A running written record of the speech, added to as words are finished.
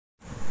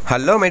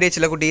Hello, my dear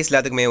Chilakutis.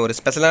 எல்லாத்துக்குமே ஒரு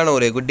ஸ்பெஷலான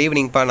ஒரு குட்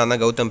ஈவினிங் பா. நான் தான்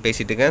கௌதம்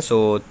பேசிட்டு இருக்கேன். So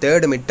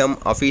third mid term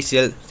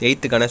official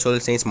 8th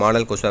social science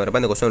model question வரப்போ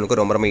அந்த கொஸ்டின் உங்களுக்கு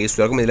ரொம்ப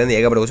யூஸ்ஃபுல்லாக இருக்கும். இதுலேருந்து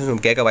ஏகப்பட்ட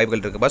கொஸ்டின் கேட்க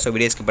வாய்ப்புகள் இருக்குப்பா. ஸோ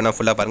வீடியோ ஸ்கிப் பண்ணால்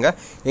ஃபுல்லாக பாருங்கள்.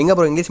 எங்கே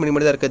அப்புறம் இங்கிலீஷ் மீடியம்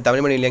தான் இருக்குது,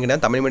 தமிழ் மீடியம் இல்லைங்கன்னா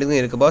தமிழ் மீடியம்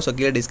இருக்குப்பா. ஸோ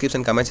கீழே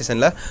டிஸ்கிரிப்ஷன் கமெண்ட்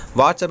செக்ஷனில்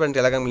வாட்ஸ்அப் அண்ட்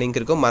டெலிகிராம் லிங்க்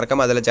இருக்கும்.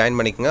 மறக்காம அதில் ஜாயின்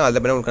பண்ணிக்கோங்க.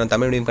 அதில் பண்ணி உங்களுக்கு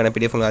தமிழ் மீடியம்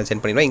PDF உங்களுக்கு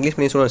சென்ட் பண்ணிடுவேன். இங்கிலீஷ்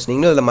மீடியம் ஸ்டூடெண்ட்ஸ்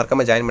நீங்களும் அதில்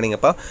மறக்காம ஜாயின்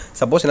பண்ணிங்கப்பா.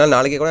 சப்போஸ் என்னால்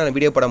நாளைக்கு கூட நான்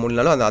வீடியோ போட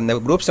முடியலனாலும் அந்த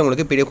குரூப்ஸ்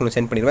உங்களுக்கு PDF உங்களுக்கு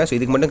சென்ட் பண்ணிடுவேன். ஸோ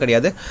இதுக்கு மட்டும்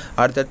கிடையாது,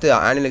 அடுத்தடுத்து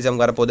ஆனுவல்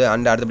எக்ஸாம் வரப்போது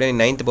அண்ட் அடுத்தபடி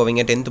 9th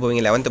போவீங்க, 10th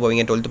போவீங்க, 11th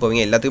போவீங்க, 12th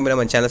போவீங்க, எல்லாத்துக்குமே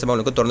நம்ம சேனல்ஸ்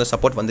உங்களுக்கு தொடர்ந்து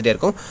சப்போர்ட் வந்துட்டே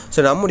இருக்கும். ஸோ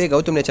நம்முடைய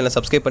கௌதம் சேனல்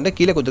சப்ஸ்கிரைப் பண்ணிட்டு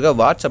கீழே கொடுத்துருக்க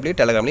வாட்ஸ்அப்லேயும்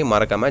டெலிகிராம்லையும்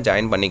மறக்காம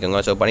ஜாயின் பண்ணிக்கோங்க.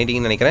 ஸோ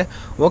பண்ணிட்டீங்கன்னு நினைக்கிறேன்.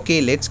 Okay,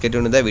 let's get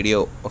into the video.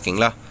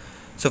 ஓகேங்களா?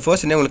 ஸோ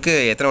ஃபர்ஸ்ட் என்ன உங்களுக்கு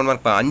எத்தனை 1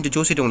 மார்க் 5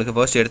 சூஸ் உங்களுக்கு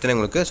ஃபர்ஸ்ட் எடுத்துனேன்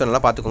உங்களுக்கு. ஸோ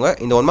நல்லா பார்த்துக்கோங்க.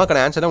 இந்த 1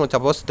 மார்க்கான ஆன்சர் உங்களுக்கு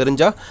சப்போஸ்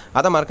தெரிஞ்சால்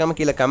அதை மறக்காம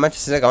கீழே கமெண்ட்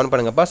செக்ஷனில் கமெண்ட்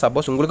பண்ணுங்கப்பா.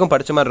 சப்போஸ் உங்களுக்கும்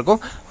படிச்ச மாதிரி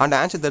இருக்கும் அந்த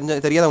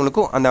ஆன்சர்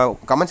தெரியாதவங்களுக்கும் அந்த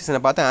கமெண்ட்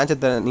செக்ஷனை பார்த்து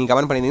ஆன்சர் நீங்கள்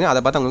கமெண்ட் பண்ணியிருந்தீங்கன்னா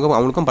அதை பார்த்து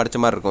அவங்களுக்கும் படிச்ச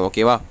மாதிரி இருக்கும்.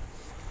 ஓகேவா?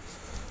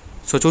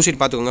 ஸோ சூஸ்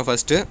ஷீட் பார்த்துக்கோங்க.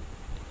 First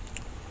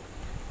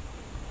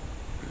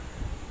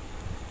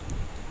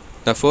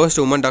the first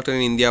woman doctor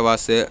in India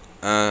was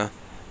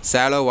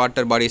shallow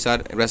water bodies are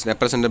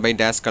represented by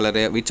dash color.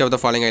 Which of the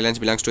following islands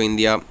belongs to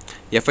India?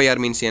 FIR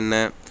means என்ன?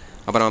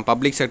 அப்புறம்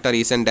public sector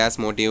is and dash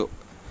motive.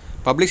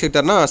 Public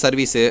sectorனா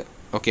service.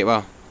 ஓகேவா?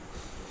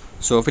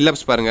 So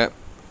fill-ups பாருங்கள்.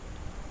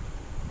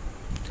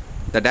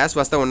 The dash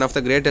was the one of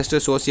the greatest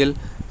social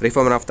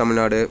reformer of Tamil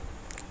Nadu.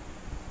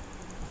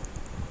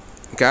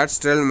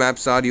 Cadastral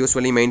maps are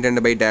usually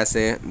maintained by dash.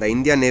 The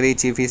Indian Navy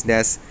chief is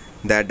dash.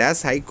 The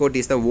dash high court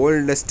is the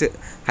oldest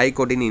high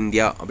court in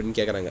India அப்படின்னு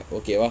கேட்குறாங்க.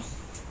 ஓகேவா?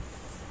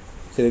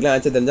 சரி, இதெல்லாம்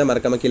answer தெரிஞ்சால்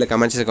மறக்காம கீழே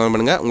comments comment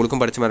பண்ணுங்கள்.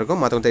 உங்களுக்கும் படிச்ச மாதிரி இருக்கும்,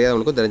 மற்றவங்க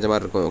தெரியாதவங்களுக்கும் தெரிஞ்ச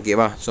மாதிரி இருக்கும்.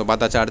 ஓகேவா? ஸோ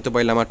பார்த்தாச்சா? அடுத்து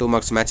போயிடலாமா? 2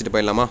 மார்க்ஸ் மேட்ச்சிட்டு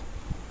போயிடலாமா?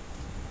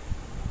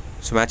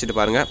 ஸோ மேட்ச்சிட்டு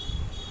பாருங்கள்.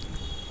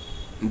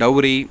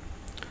 Dowry,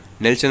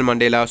 Nelson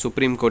Mandela,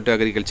 supreme court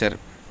agriculture.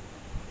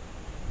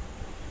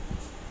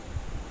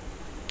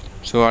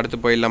 So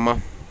அடுத்து போயிடலாமா?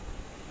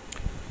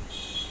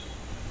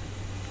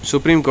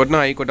 Supreme கோர்ட்னா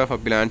high court of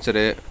appeal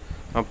answer.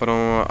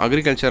 அப்புறம்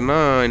அக்ரிகல்ச்சர்னா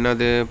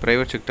என்னது,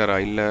 ப்ரைவேட் செக்டரா?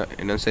 இல்லை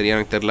என்னன்னு சரியாக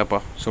எனக்கு தெரிலப்பா.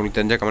 ஸோ உங்களுக்கு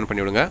தெரிஞ்சால் கமெண்ட்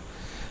பண்ணிவிடுங்க.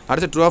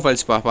 அடுத்து ட்ரூ ஆஃப்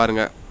ஃபால்ஸ்ப்பா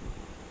பாருங்கள்.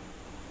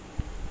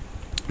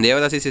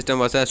 Devadasi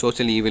system was a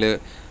social evil.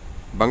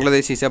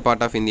 Bangladesh is a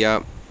part of India.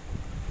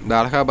 The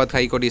Allahabad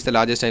high court is the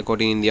largest high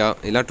court in India.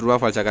 இதெல்லாம் ட்ரூ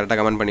ஆஃப் ஃபால்ஸாக கரெக்டாக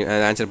கமெண்ட் பண்ணி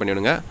ஆன்சர்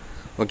பண்ணிவிடுங்க.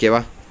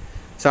 ஓகேவா?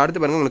 ஸோ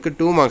அடுத்து பாருங்கள், உங்களுக்கு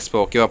 2 மார்க்ஸ் போ.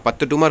 ஓகேவா?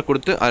 10 2 மார்க்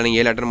கொடுத்து அதில்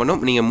நீங்கள் 7 அட்டன்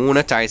பண்ணணும். நீங்கள்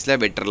 3 சாய்ஸில்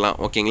வெட்டுறலாம்.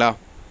 ஓகேங்களா?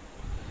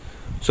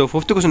 ஸோ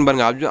 5th கொஸ்டின்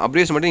பாருங்கள்.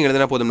 அப்ரிவேஷன் மட்டும் நீங்கள்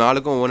எழுதினா போதும்.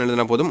 4க்கும் 1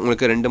 எழுதினா போதும்.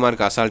 உங்களுக்கு 2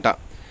 மார்க் அசால்ட்டாக.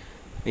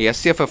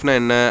 SFFனா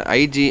என்ன,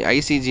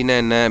 ICGனா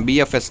என்ன,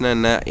 BFSனா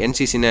என்ன,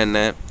 NCCனா என்ன,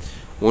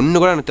 ஒன்று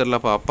கூட எனக்கு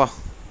தெரிலப்பா. அப்பா,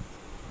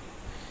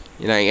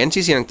 ஏன்னா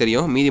NCC எனக்கு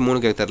தெரியும், மீதி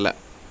 3க்கு எனக்கு தெரில.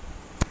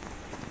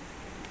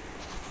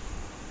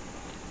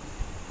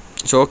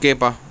 ஸோ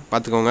ஓகேப்பா,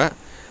 பார்த்துக்கோங்க.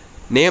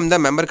 Name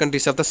the member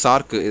countries of the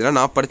SAARC. இதெல்லாம்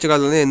நான் படித்த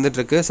காலத்துலேருந்து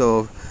இருந்துகிட்ருக்கு. ஸோ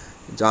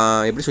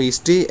எப்படி சொல்லி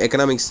history,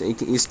 economics,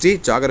 history,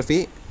 geography,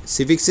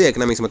 civics,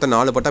 economics மொத்தம்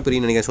 4 பட்டா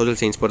பிரிவு நினைக்கிறேன் சோஷியல்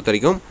சயின்ஸ் பொறுத்த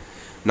வரைக்கும்.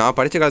 நான்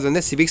படித்த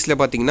காலத்துலேருந்து சிவிக்ஸில்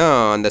பார்த்தீங்கன்னா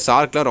அந்த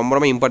சார்க்கில்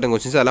ரொம்ப இம்பார்ட்டன்ட்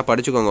கொஸ்டின்ஸ், அதெல்லாம்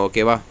படிச்சுக்கோங்க.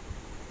 ஓகேவா?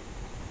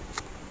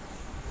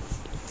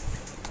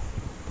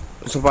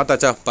 ஸோ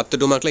பார்த்தாச்சா? 10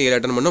 2 மார்க்கில் 7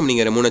 அட்டன் பண்ணோம்.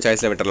 நீங்கள் 3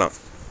 சாய்ஸில் விட்டுறலாம்.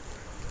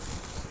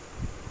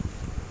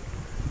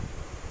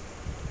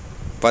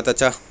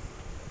 பார்த்தாச்சா?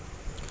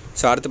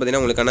 ஸோ அடுத்து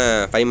பார்த்தீங்கன்னா உங்களுக்கான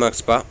 5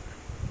 மார்க்ஸ்ப்பா.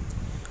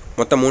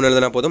 மொத்தம் 3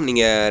 எழுதுனா போதும்.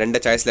 நீங்கள்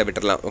 2 சாய்ஸில்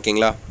விட்டுறலாம்.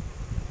 ஓகேங்களா?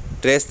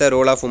 Trace the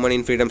role of women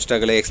in freedom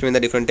struggle. Explain the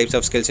different types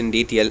of skills in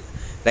detail.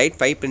 Write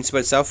 5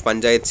 principles of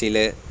Panchayat Seal.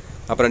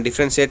 அப்புறம்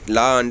differentiate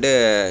law and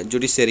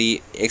judiciary.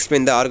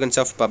 Explain the organs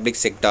of public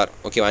sector.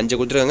 Okay, 5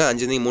 கொடுத்துருக்காங்க.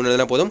 5 நீங்கள் 3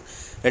 எழுதினா போதும்.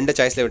 2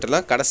 சாய்ஸில்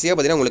விட்டுறலாம். கடைசியாக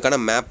பார்த்தீங்கன்னா உங்களுக்கான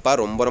மேப்பாக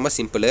ரொம்ப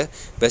சிம்பிள்.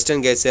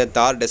 வெஸ்டர்ன் கேட்ஸு,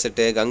 தார்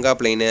dessert, Ganga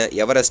plain,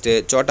 Everest,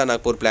 Chhota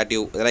Nagpur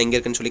plateau, இதெல்லாம் இங்கே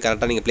இருக்குன்னு சொல்லி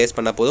கரெக்டாக நீங்கள் ப்ளேஸ்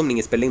பண்ணால் போதும்.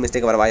 நீங்கள் ஸ்பெல்லிங்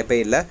மிஸ்டேக் வர வாய்ப்பே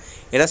இல்லை.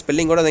 ஏன்னா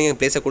ஸ்பெல்லிங்கோட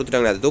நீங்கள் ப்ளேஸை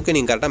கொடுத்துட்டாங்க. அது தூக்கி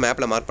நீங்கள் கரெக்டாக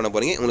மேப்பில் மார்க் பண்ண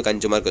போகிறீங்க. உங்களுக்கு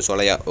 5 மார்க்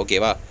சொலையா.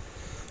 ஓகேவா?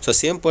 ஸோ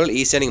சிம்பிள்,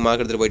 ஈஸியாக நீங்கள்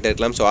மார்க் எடுத்துகிட்டு போயிட்டே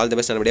இருக்கலாம். So all the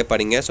best. நல்லபடியாக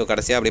படிங்க. ஸோ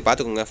கடைசியாக அப்படி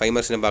பார்த்துக்கோங்க. 5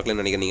 மார்க்ஸ்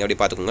பார்க்கலன்னு நினைக்கிறேன். நீங்கள் அப்படி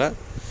பார்த்துக்கோங்க.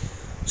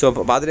 ஸோ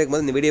பார்த்துட்டு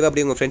இருக்கும்போது இந்த வீடியோவை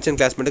அப்படியே உங்கள் ஃப்ரெண்ட்ஸ் அண்ட்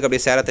கிளாஸ்மேட்டுக்கு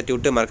அப்படியே ஷேரை தட்டி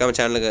விட்டு மறக்காமல்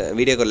சேனலுக்கு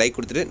வீடியோக்கு லைக்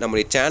கொடுத்துட்டு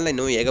நம்மளுடைய சேனலில்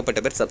இன்னும்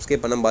ஏகப்பட்ட பேர்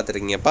சப்ஸ்கிரைப் பண்ண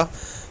பார்த்துருக்கீங்கப்பா.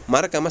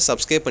 மறக்காமல்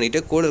சப்ஸ்கிரைப்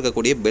பண்ணிவிட்டு கூட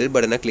இருக்கக்கூடிய பெல்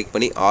பட்டனை கிளிக்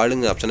பண்ணி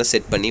ஆளுங்க ஆப்ஷனை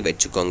செட் பண்ணி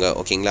வச்சுக்கோங்க.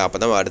 ஓகேங்களா? அப்போ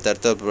தான்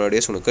அடுத்தடுத்த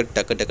வீடியோஸ் உங்களுக்கு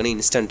டக்குன்னு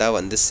இன்ஸ்டண்ட்டாக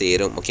வந்து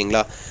சேரும்.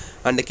 ஓகேங்களா?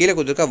 அண்ட் கீழே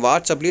கொடுத்துருக்க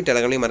வாட்ஸ்அப்லேயும்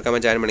டெலிகிராம்லையும்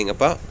மறக்காமல் ஜாயின்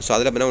பண்ணிங்கப்பா. ஸோ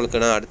அதில் பார்த்தா உங்களுக்கு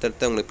நான்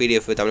அடுத்தடுத்து உங்களுக்கு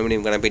PDF, Tamil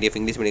மீடியம்க்கான PDF,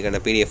 English மீடியம்க்கான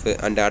PDF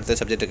and அடுத்த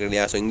சப்ஜெக்ட் இருக்கு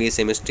இல்லையா? So English,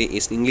 chemistry,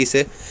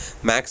 English,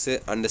 maths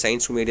and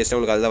science மீடியஸ்லாம்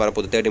உங்களுக்கு அதில்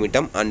வரப்போகுது. 3rd mid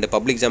term and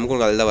public எக்ஸாமுக்கும்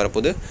உங்களுக்கு அதில்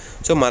வரப்போகுது.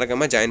 ஸோ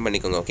மறக்காமல் ஜாயின்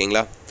பண்ணிக்கோங்க.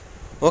 ஓகேங்களா?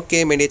 ஓகே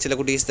மை டியர் சில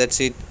குட்டீஸ்,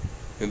 தட்ஸ் இட்.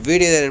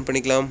 வீடியோ ரன்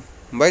பண்ணிக்கலாம்.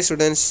 By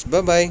students,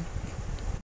 by.